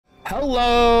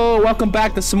Hello, welcome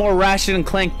back to some more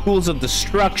Ratchetandclank Tools of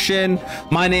Destruction.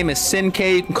 My name is Sin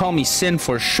K. You can call me Sin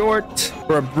for short.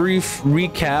 For a brief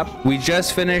recap, we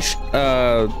just finished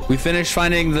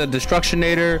finding the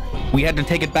Destructionator. We had to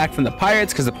take it back from the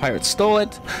pirates because the pirates stole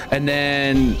it, and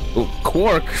then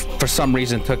Quark for some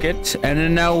reason took it, and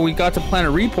then now we got to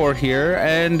Planet Report here,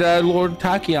 and Lord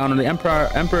Tachyon, or the Emperor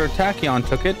Tachyon,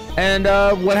 took it, and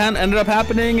what ended up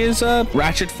happening is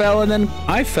Ratchet fell, and then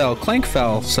I fell, Clank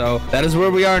fell. So that is where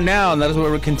we are now, and that is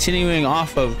where we're continuing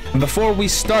off of. And before we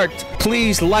start,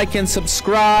 please like and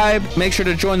subscribe. Make sure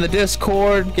to join the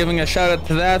Discord, giving a shout out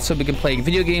to that so we can play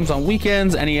video games on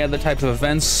weekends. Any other types of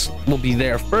events will be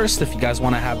there first if you guys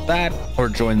want to have that, or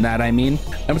join that, I mean.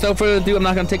 And without further ado, I'm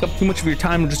not going to take up too much of your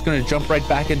time. I'm just going to jump right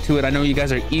back into it. I know you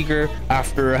guys are eager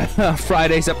after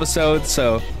Friday's episode,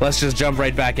 so let's just jump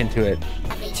right back into it.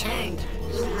 Have returned.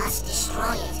 You must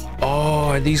destroy it. Oh,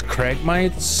 are these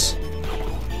Kragmites?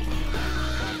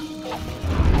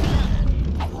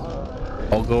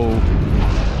 I'll go.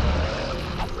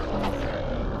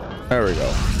 There we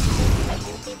go.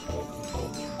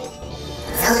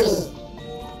 Tony.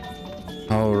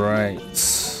 All right.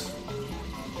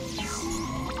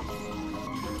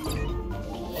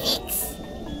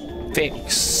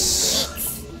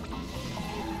 Fix.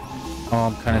 Oh,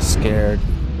 I'm kind of scared.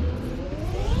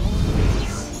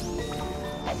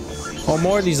 Oh,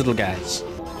 more of these little guys.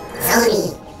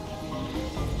 Tony.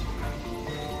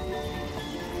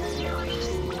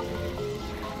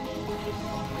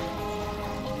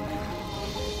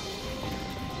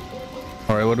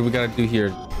 All right, what do we gotta do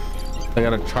here? I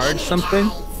gotta charge something?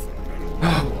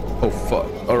 Oh, fuck.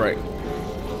 All right.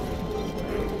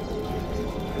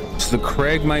 So the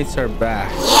Kragmites are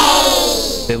back.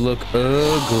 They look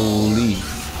ugly.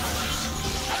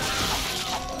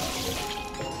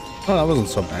 Oh, that wasn't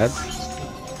so bad.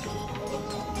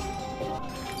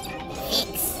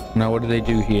 Now, what do they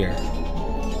do here?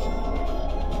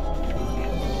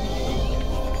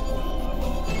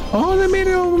 Oh, they made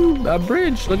a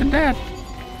bridge. Look at that.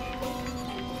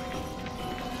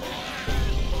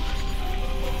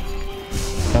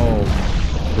 Oh,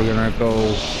 we're gonna go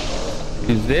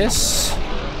do this.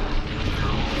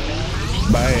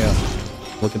 Bam.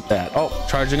 Look at that. Oh,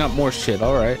 charging up more shit.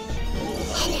 All right.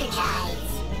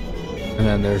 And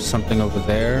then there's something over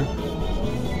there.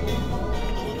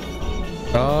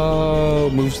 Oh,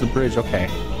 moves the bridge. Okay.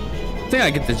 I think I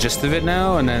get the gist of it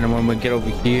now. And then when we get over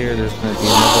here, there's gonna be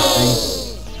another thing.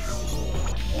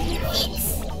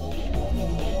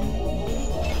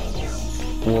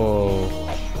 Whoa.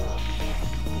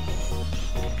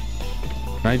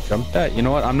 Can I jump that? You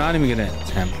know what? I'm not even gonna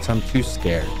attempt. I'm too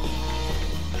scared.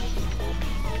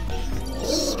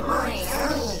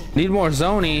 Need more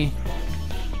Zony.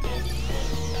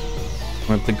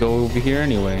 I have to go over here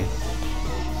anyway.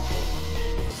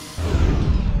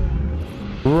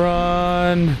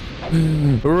 Run!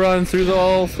 Run through the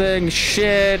whole thing.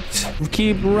 Shit!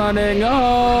 Keep running.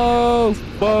 Oh,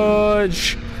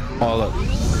 fudge! Oh, look.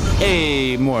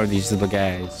 Hey, more of these little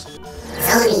guys.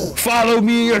 Follow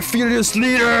me, your fearless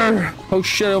leader! Oh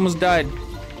shit, I almost died.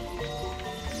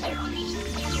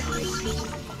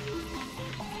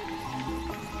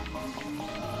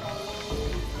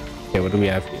 Okay, what do we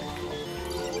have here?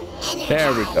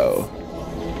 There we go.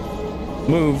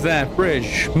 Move that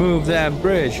bridge. Move that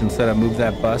bridge. Instead of move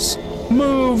that bus.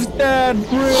 Move that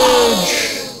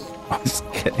bridge. I'm just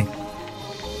kidding.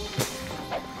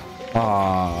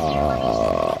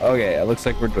 Okay, it looks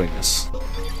like we're doing this.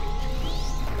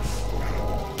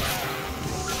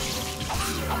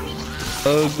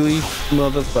 Ugly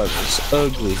motherfuckers.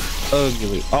 Ugly.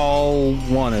 Ugly. All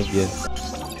one of you.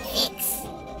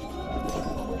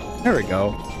 There we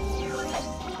go.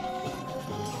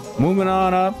 Moving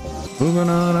on up. Moving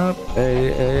on up.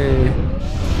 Hey, hey.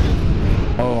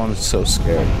 Oh, I'm so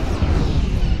scared.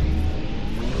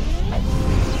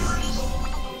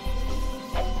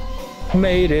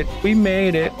 Made it. We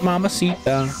made it.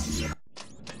 Mamacita.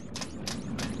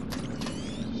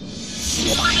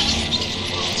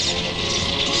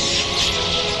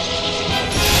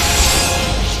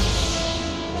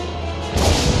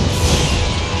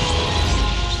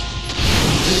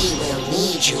 We will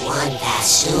need you on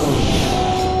Bastion.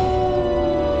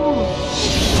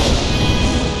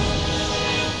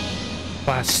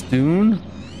 Bastion?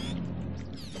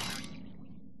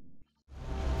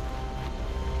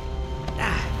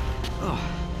 Oh.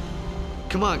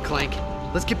 Come on, Clank.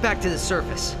 Let's get back to the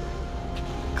surface.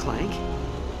 Clank?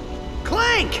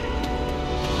 Clank!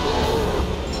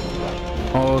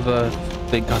 Oh,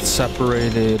 they got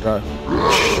separated.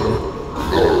 Shit.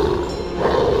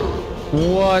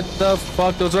 What the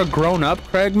fuck? Those are grown-up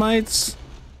Kragmites?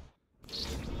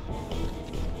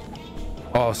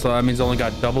 Oh, so that means I only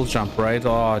got double jump, right?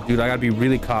 Oh, dude, I gotta be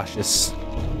really cautious.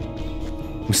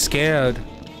 I'm scared.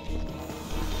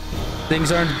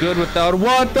 Things aren't good without...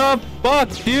 What the fuck,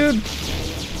 dude?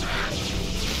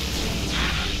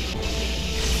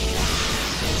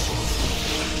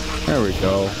 There we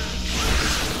go.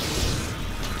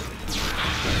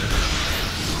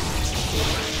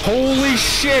 Holy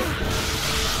shit!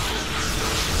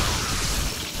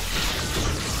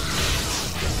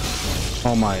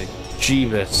 Oh my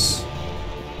Jeevis.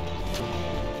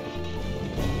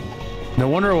 No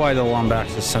wonder why the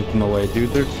Lombax is sent them away,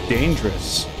 dude. They're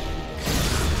dangerous.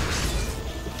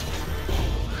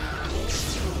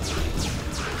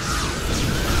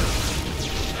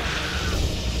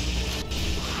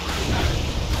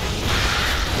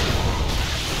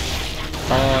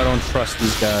 Oh, I don't trust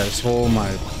these guys. Oh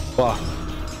my fuck.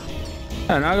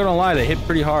 I'm not gonna lie, they hit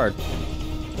pretty hard.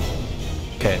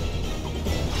 Okay.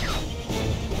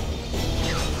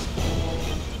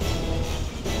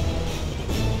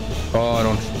 Oh, I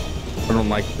don't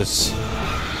like this.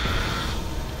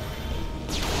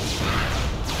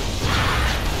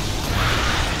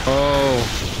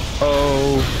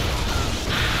 Oh.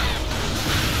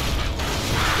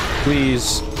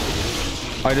 Please.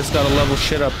 I just gotta level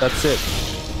shit up, that's it.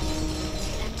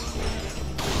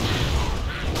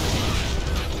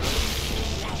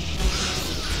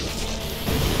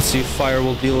 Let's see if fire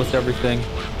will deal with everything.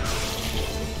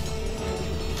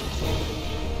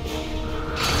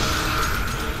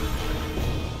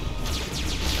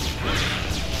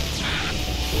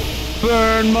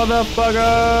 Burn,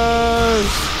 motherfuckers!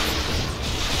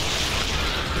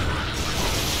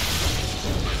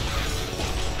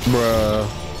 Bruh.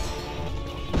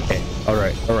 Okay,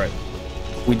 alright.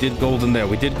 We did golden there.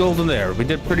 We did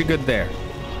pretty good there.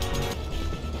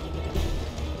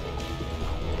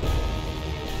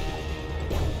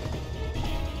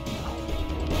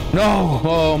 No!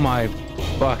 Oh my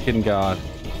fucking god.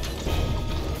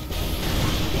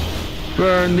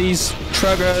 Burn these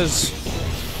truckers!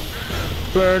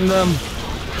 Burn them!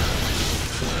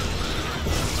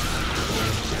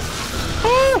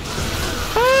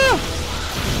 Ah!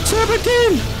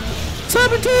 17!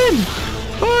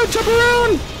 Oh, jump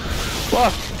around!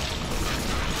 Fuck!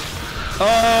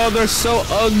 Oh, they're so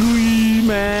ugly,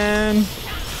 man.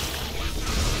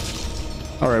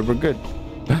 Alright, we're good.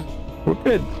 We're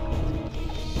good.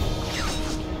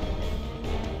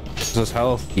 Is this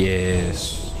health?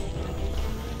 Yes.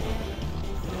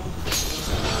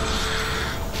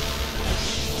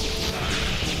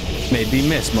 Maybe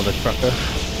miss, mother trucker.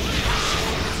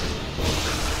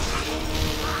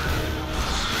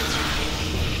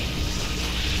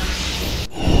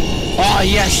 Oh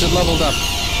yes, it leveled up.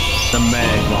 The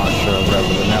mag launcher, or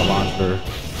whatever, the net launcher.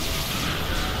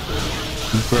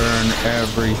 Burn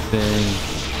everything.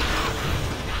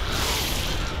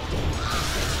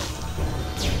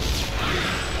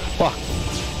 Fuck.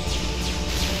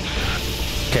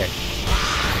 Okay.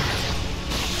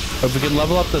 If we can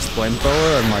level up this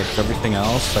flamethrower and like everything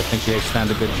else, I think we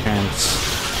stand a good chance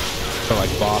for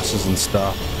like bosses and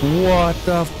stuff. What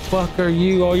the fuck are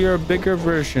you? Oh, you're a bigger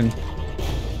version.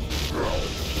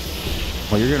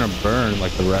 Well, you're gonna burn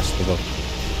like the rest of them.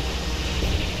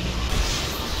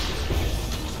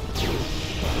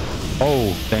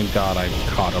 Oh, thank God I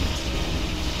caught him.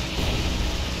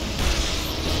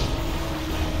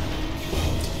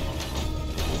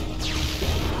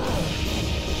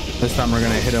 This time we're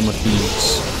gonna hit him with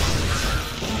these.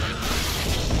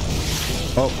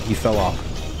 Oh, he fell off.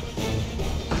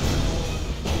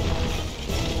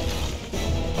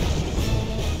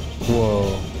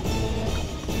 Whoa.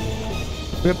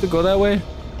 We have to go that way?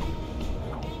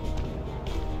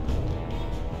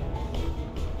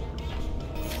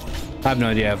 I have no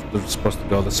idea if we're supposed to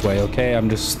go this way, okay? I'm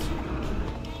just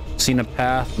seen a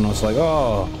path and I was like,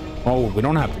 oh, we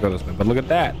don't have to go this way, but look at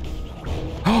that.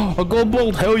 Oh, a gold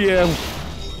bolt, hell yeah.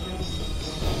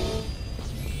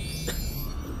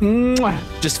 Mwah.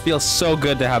 Just feels so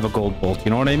good to have a gold bolt,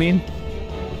 you know what I mean?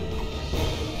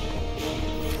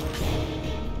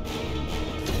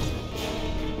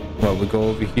 Well, we go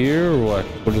over here or what?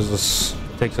 What does this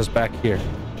takes us back here?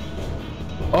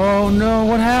 Oh no,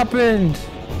 what happened?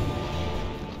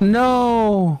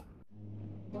 No.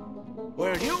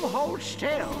 Will you hold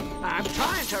still? I'm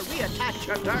trying to reattach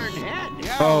your darn head.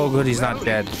 Oh, good, he's not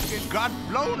dead. It got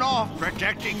blown off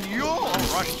protecting your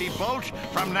rusty bolts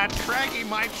from that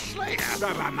Craggy-mite Slayer.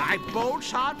 My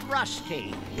bolts aren't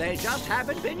rusty. They just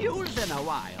haven't been used in a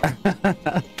while.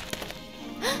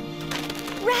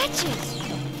 Ratchet!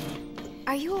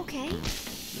 Are you okay?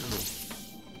 No.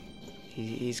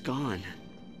 He's gone.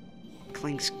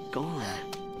 Clank's gone.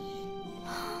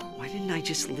 Why didn't I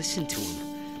just listen to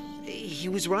him? He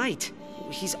was right.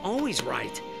 He's always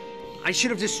right. I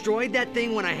should have destroyed that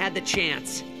thing when I had the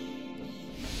chance.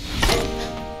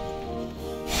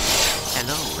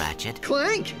 Hello, Ratchet.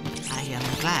 Clank! I am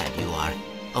glad you are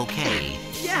okay.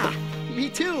 Yeah, me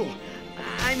too.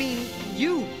 I mean,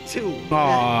 you too.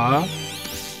 Aww.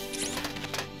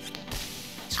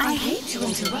 I hate to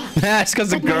interrupt. That's because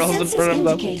the but my girls in senses front of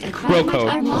them. indicate a crowd Roko.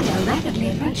 armada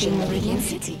rapidly approaching Meridian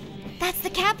City. That's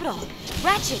the capital.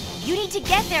 Ratchet, you need to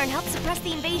get there and help suppress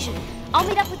the invasion. I'll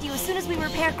meet up with you as soon as we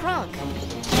repair Kronk.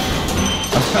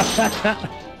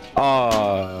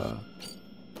 Aww.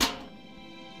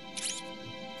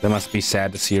 That must be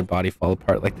sad to see your body fall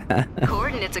apart like that.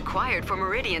 Coordinates acquired for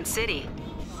Meridian City.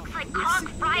 Looks like Kronk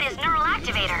fried his neural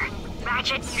activator.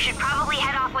 Ratchet, you should probably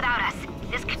head off without us.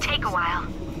 This could take a while.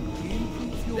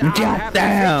 God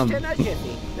damn! In a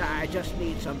jiffy. I just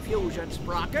need some fusion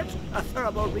sprockets, a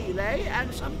thermal relay,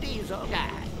 and some diesel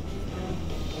gas.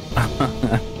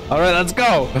 Alright, let's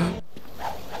go!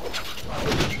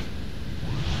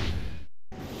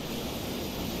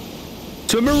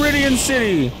 To Meridian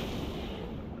City!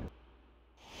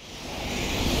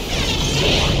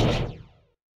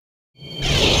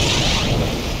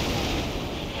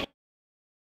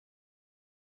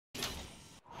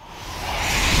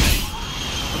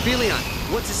 Aphelion,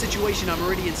 what's the situation on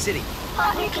Meridian City?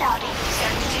 Partly cloudy,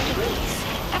 72 degrees.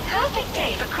 A perfect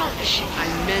day for crawfishing. I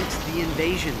meant the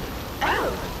invasion.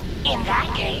 Oh, in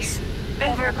that case,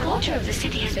 over a quarter of the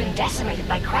city has been decimated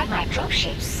by Quagmire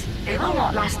dropships. They will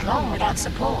not last long without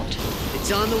support.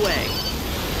 It's on the way.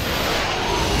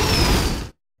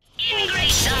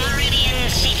 Immigration Meridian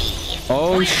City.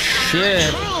 Oh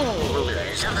shit!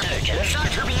 Rulers of the Urgents are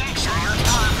to be exiled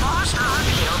to our four-star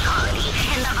penal colony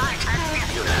in the Vartan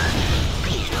Nebula.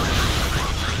 Please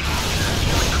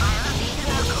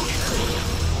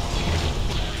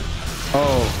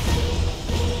Oh.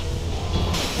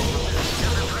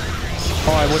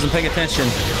 Oh, I wasn't paying attention.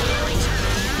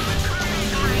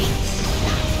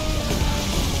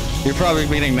 You're probably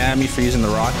getting mad at me for using the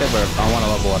rocket, but I want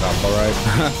to level it up, alright?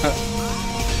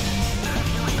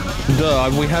 Duh,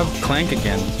 we have Clank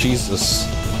again. Jesus.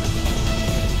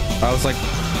 I was like,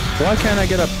 why can't I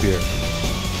get up here?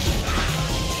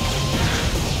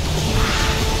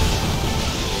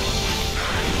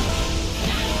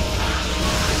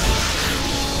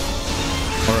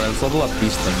 Alright, let's level up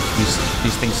these things.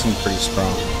 These things seem pretty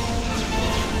strong.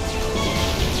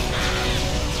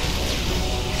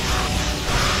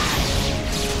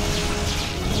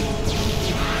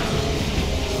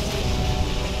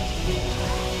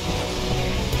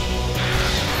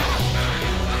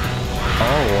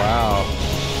 Oh, wow.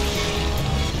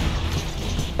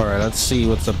 Alright, let's see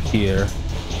what's up here.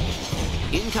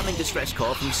 Incoming distress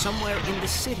call from somewhere in the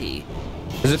city.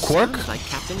 Is it Quark? Sounds like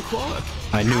Captain Quark.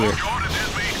 I knew it. Strong short dead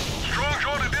meat. Strong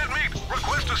short dead meat.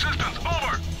 Request assistance.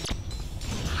 Over.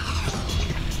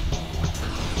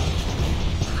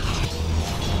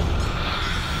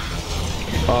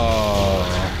 Oh.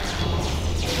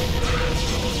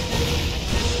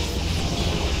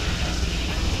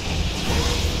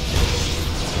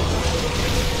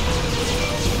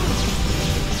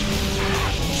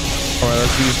 Alright,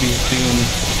 let's use these Doom.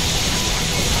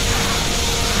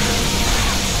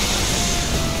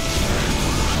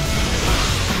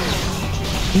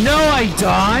 No, I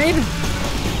died?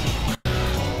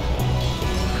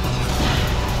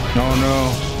 No, no.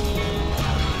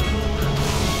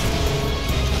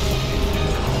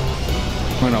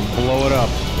 I'm gonna blow it up.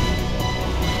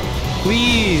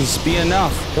 Please be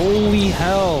enough. Holy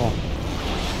hell.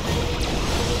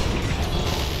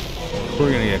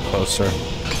 We're gonna get closer.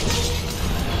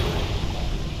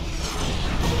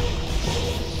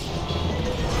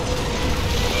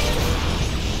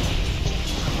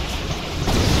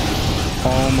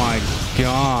 Oh my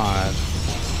god.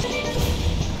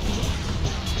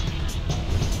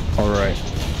 Alright.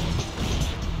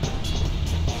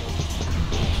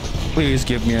 Please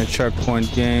give me a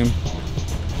checkpoint game.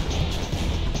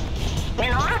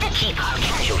 In order to keep our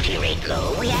casualty rate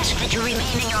low, we ask that you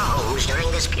remain in your homes during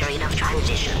this period of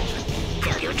transition.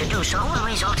 Failure to do so will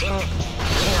result in not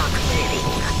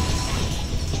living.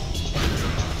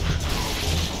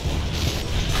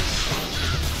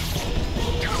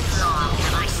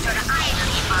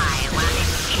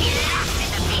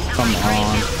 Come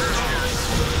on.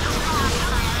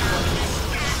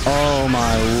 Oh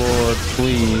my lord,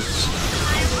 please.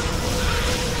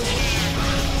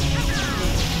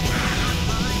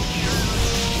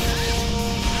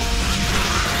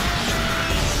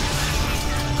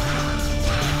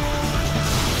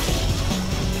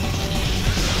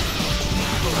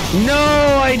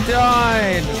 No, I I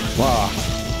died. Wow.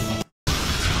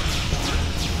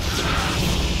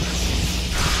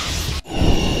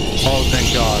 Oh,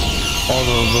 thank God. Oh,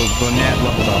 the net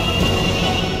leveled up.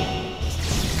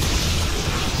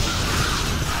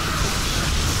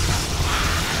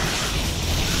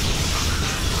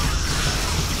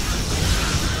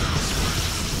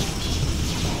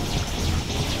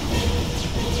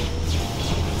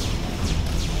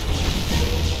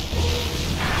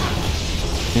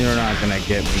 You're not gonna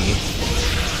get me.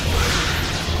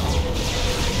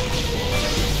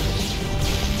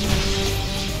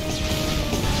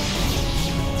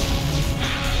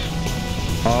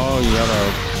 Oh, yellow.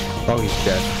 Oh, he's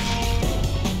dead.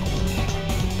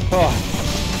 Oh.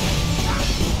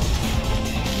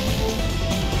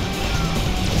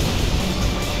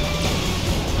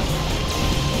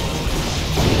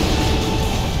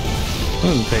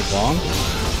 Doesn't take long.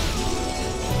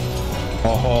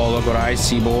 Oh, look what I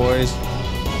see, boys.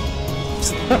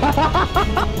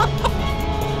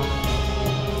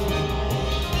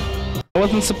 It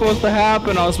wasn't supposed to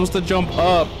happen. I was supposed to jump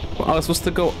up. I was supposed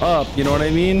to go up. You know what I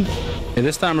mean? And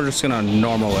this time we're just gonna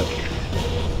normal it.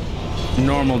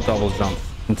 Normal double jump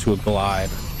into a glide.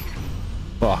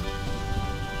 Fuck.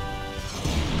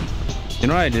 You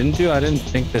know what I didn't do? I didn't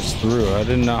think this through. I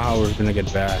didn't know how we were gonna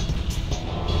get back.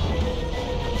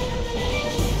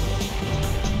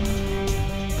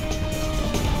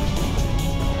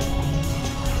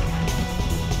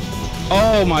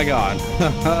 Oh my God.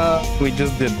 We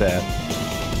just did that.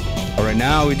 All right,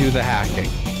 now we do the hacking.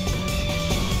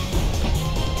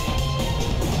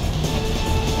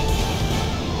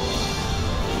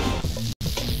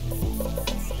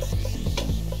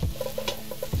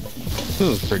 This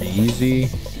was pretty easy.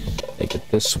 Take it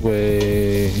this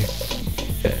way.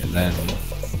 Okay, and then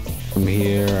from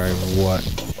here, I what?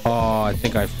 Oh, I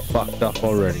think I fucked up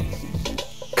already.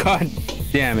 God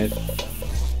damn it.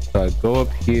 So I go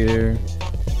up here,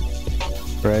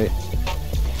 right?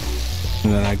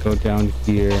 And then I go down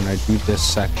here and I do this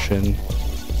section.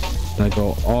 And I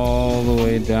go all the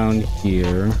way down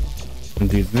here and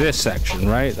do this section,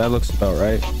 right? That looks about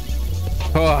right.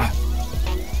 Oh,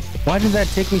 why did that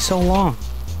take me so long?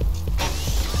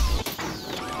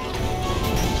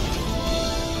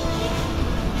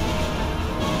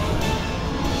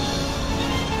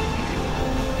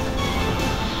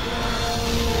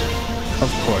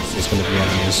 Of course, there's going to be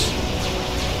enemies.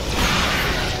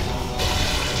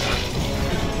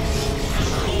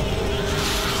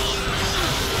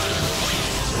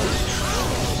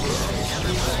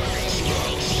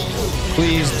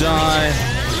 Please die.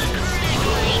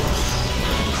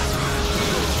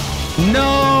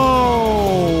 No!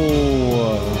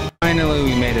 Finally,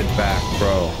 we made it back,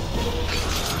 bro.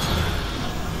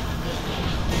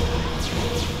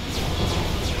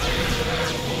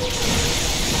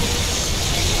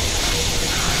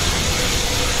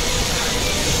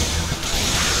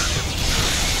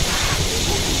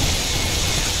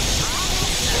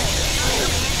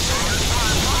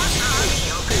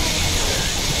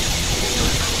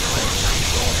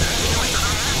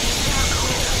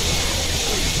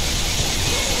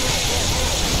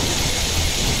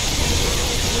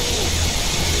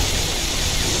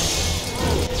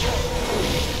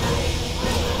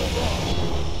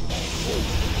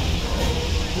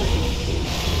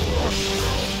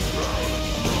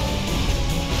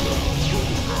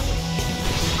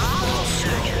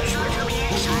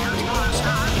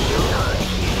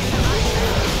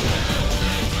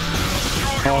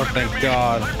 Oh, thank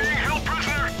God.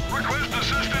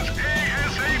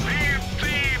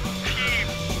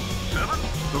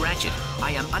 Ratchet,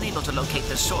 I am unable to locate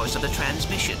the source of the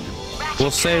transmission.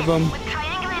 We'll save them. With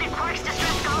triangulated quarks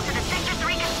distress call to the Sector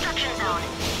 3 construction zone.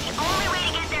 The only way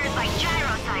to get there is by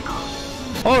gyrocycle.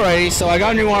 Alrighty, so I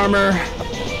got new armor.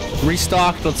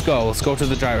 Restocked. Let's go. Let's go to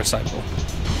the gyrocycle.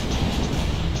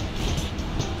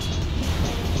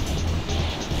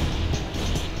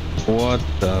 What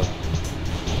the...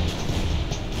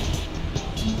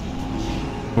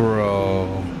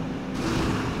 Bro.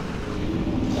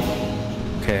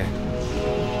 Okay.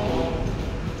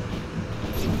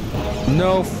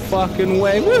 No fucking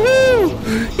way. Woohoo!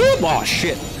 Oh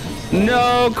shit.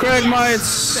 No, Craig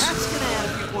mites. That's gonna add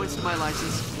a few points to my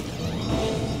license.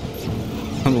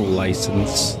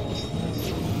 License.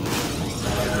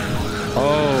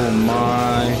 Oh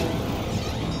my.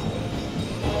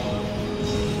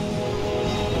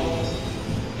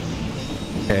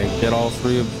 Okay, get all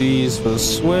three of these for the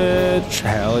Switch.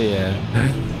 Hell yeah.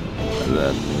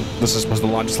 This is supposed to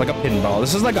launch just like a pinball.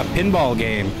 This is like a pinball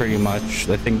game, pretty much.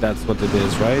 I think that's what it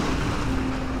is, right?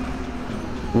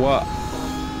 What?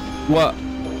 What?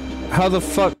 How the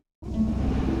fuck?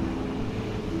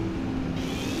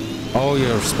 Oh,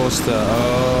 you're supposed to.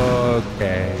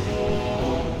 Okay.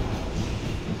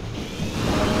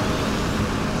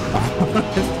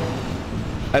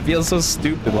 I feel so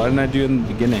stupid. Why didn't I do it in the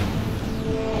beginning?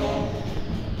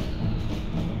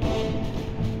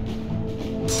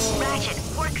 Ratchet,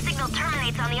 work signal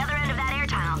terminates on the other end of that air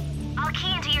tunnel. I'll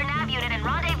key into your nav unit and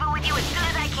rendezvous with you as soon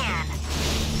as I can.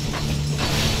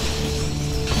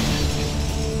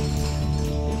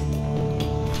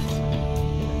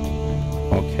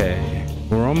 Okay.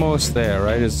 We're almost there,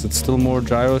 right? Is it still more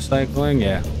gyrocycling?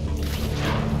 Yeah.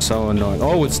 So annoying.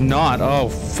 Oh, it's not. Oh,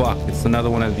 fuck. It's another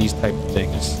one of these type of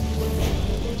things.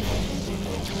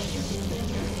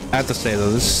 I have to say,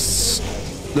 though,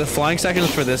 the flying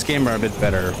sections for this game are a bit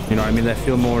better. You know what I mean? They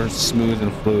feel more smooth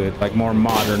and fluid. Like, more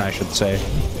modern, I should say.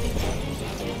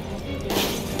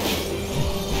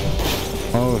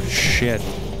 Oh, shit.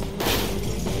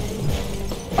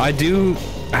 I do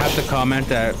have to comment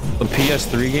that the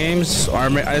PS3 games are...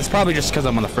 It's probably just because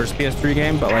I'm on the first PS3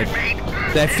 game, but, like...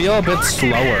 They feel a bit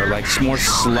slower, like more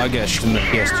sluggish than the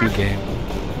PS2 game.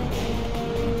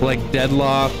 Like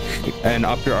Deadlock and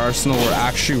Up Your Arsenal were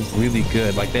actually really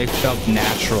good. Like they felt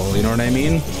natural, you know what I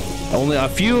mean? Only a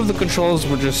few of the controls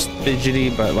were just fidgety,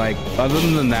 but like other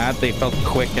than that, they felt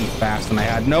quick and fast, and I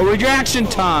had no reaction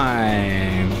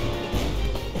time.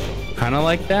 Kind of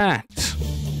like that.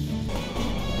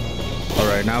 All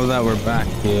right, now that we're back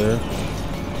here.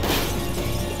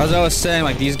 As I was saying,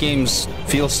 like these games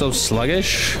feel so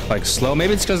sluggish, like slow.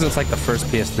 Maybe it's because it's like the first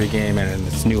PS3 game and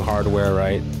it's new hardware,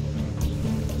 right?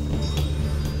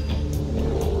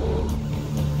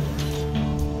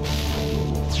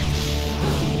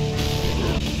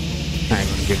 I'm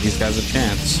gonna give these guys a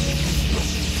chance.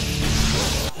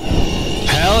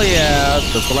 Hell yeah,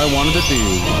 that's what I wanted to do.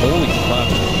 Holy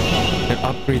fuck. It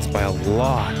upgrades by a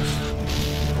lot.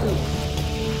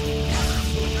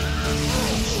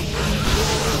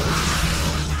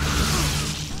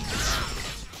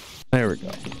 There we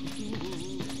go.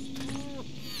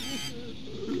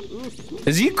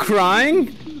 Is he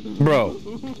crying? Bro.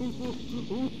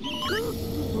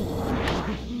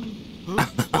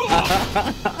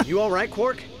 You alright,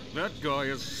 Quark? That guy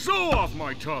is so off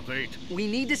my top 8. We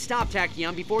need to stop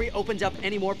Tachyon before he opens up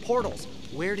any more portals.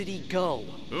 Where did he go?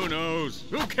 Who knows?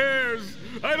 Who cares?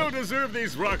 I don't deserve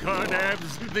these rock-hard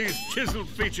abs, these chiseled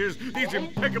features, these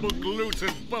impeccable glutes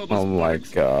and bulbous Oh my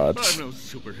buttocks. god. I'm no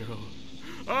superhero.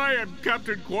 I am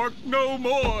Captain Quark no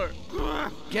more.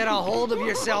 Get a hold of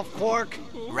yourself, Quark.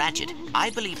 Ratchet,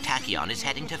 I believe Tachyon is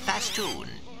heading to Fastoon.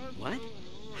 What?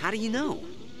 How do you know?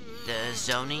 The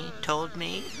Zoni told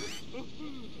me.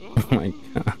 Oh my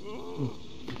god.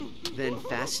 Then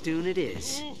Fastoon it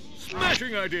is.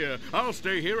 Smashing idea. I'll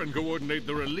stay here and coordinate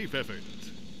the relief effort.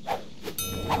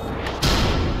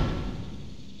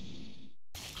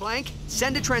 Clank,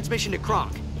 send a transmission to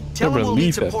Kronk. Tell him we'll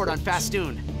need support on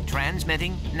Fastoon.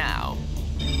 Transmitting now.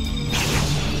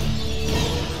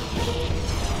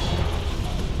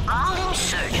 All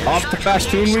insurgents Off to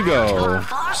Fastoon we go.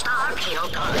 4-star penal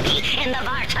colony in the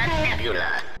Vartan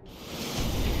Nebula.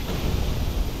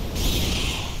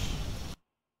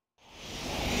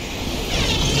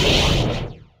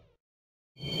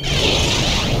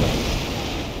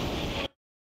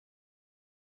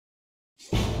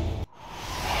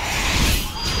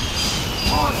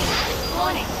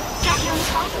 Warning. Tachyon's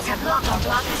hostiles have locked onto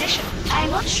our position.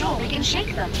 I'm not sure we can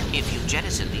shake them. If you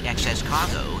jettison the excess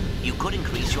cargo, you could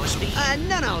increase your speed.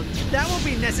 No, that won't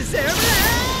be necessary.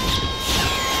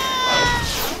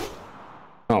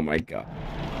 Oh my god.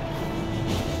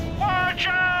 Watch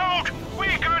out! We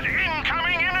got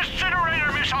incoming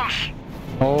incinerator missiles!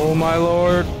 Oh my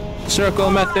lord.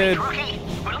 Circle method. Rookie,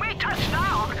 when we touch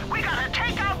down, we gotta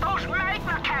take out those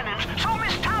magma cannons so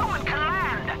Miss Talwyn can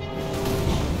land.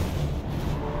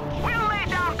 We'll lay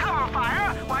down cover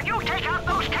fire while you take out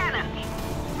those cannons.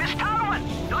 Miss Talwyn,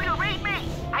 do you read me?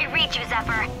 I read you,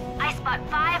 Zephyr. I spot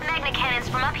 5 magna cannons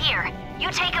from up here.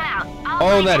 You take them out. I'll Oh,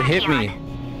 find that hit Tachyon. me.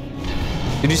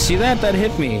 Did you see that? That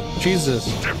hit me. Jesus.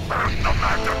 Defend the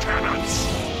magna cannons!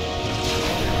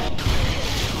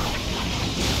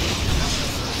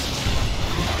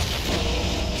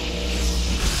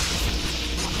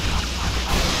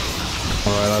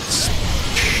 Alright, let's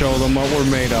show them what we're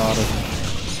made out of.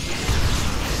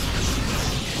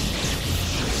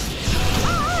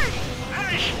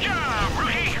 Nice job,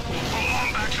 rookie!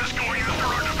 Lombax is going after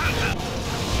our defenses!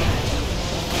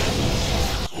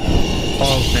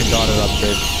 Oh, thank god it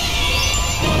upgrades.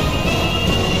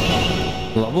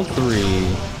 Level 3.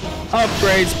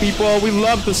 Upgrades, people. We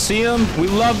love to see them. We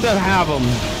love to have them.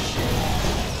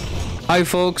 Hi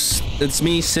folks, it's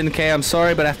me, Sin-K. I'm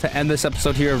sorry, but I have to end this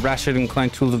episode here of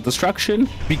Ratchetandclank Tools of Destruction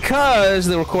because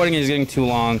the recording is getting too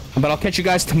long. But I'll catch you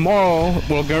guys tomorrow.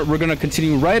 We're gonna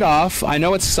continue right off. I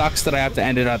know it sucks that I have to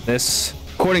end it at this.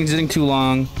 Recording's getting too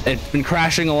long. It's been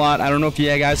crashing a lot. I don't know if you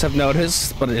guys have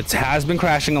noticed, but it has been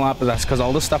crashing a lot, but that's because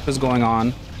all this stuff is going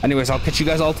on. Anyways, I'll catch you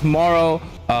guys all tomorrow.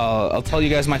 I'll tell you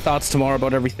guys my thoughts tomorrow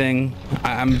about everything.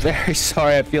 I'm very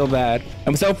sorry. I feel bad.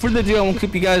 And without further ado, I won't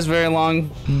keep you guys very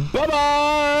long.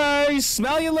 Bye-bye.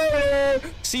 Smell you later.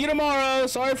 See you tomorrow.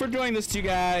 Sorry for doing this to you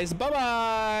guys.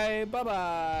 Bye-bye.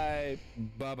 Bye-bye.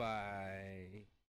 Bye-bye.